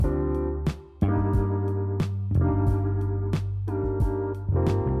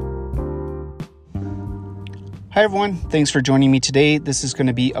Hi everyone, thanks for joining me today. This is going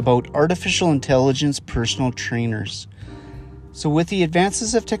to be about artificial intelligence personal trainers. So with the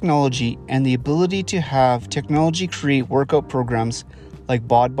advances of technology and the ability to have technology create workout programs like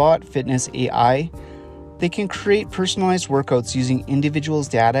BodBot, Fitness AI, they can create personalized workouts using individuals'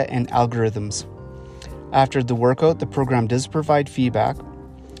 data and algorithms. After the workout, the program does provide feedback.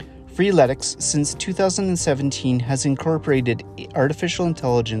 Freeletics, since 2017, has incorporated artificial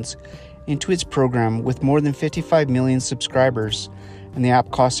intelligence into its program with more than 55 million subscribers and the app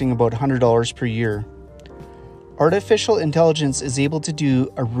costing about $100 per year. Artificial intelligence is able to do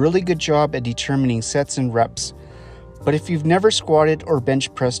a really good job at determining sets and reps, but if you've never squatted or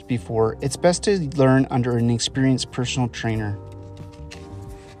bench pressed before, it's best to learn under an experienced personal trainer.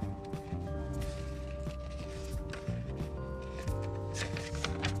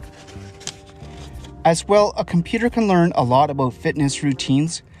 As well, a computer can learn a lot about fitness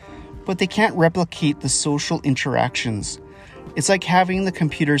routines, but they can't replicate the social interactions. It's like having the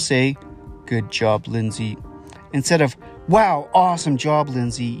computer say, "Good job, Lindsay," instead of, "Wow, awesome job,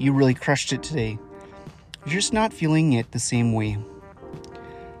 Lindsay, you really crushed it today." You're just not feeling it the same way.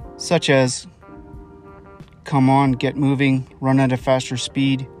 Such as, "Come on, get moving, run at a faster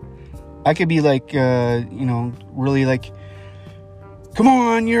speed." I could be like, really like, "Come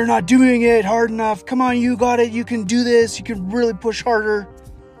on, you're not doing it hard enough. Come on, you got it. You can do this. You can really push harder."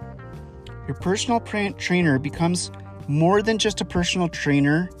 Your personal trainer becomes more than just a personal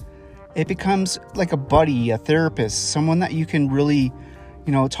trainer. It becomes like a buddy, a therapist, someone that you can really,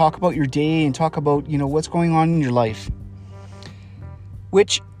 talk about your day and talk about, what's going on in your life,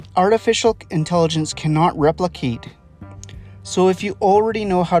 which artificial intelligence cannot replicate. So if you already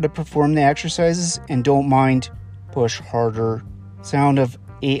know how to perform the exercises and don't mind push harder sound of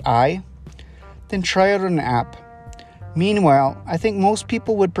AI, then try out an app. Meanwhile, I think most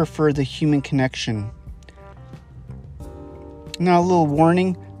people would prefer the human connection. Now, a little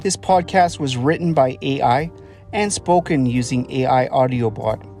warning, this podcast was written by AI and spoken using AI audio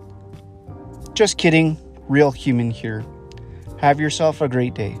bot. Just kidding, real human here. Have yourself a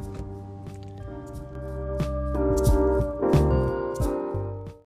great day.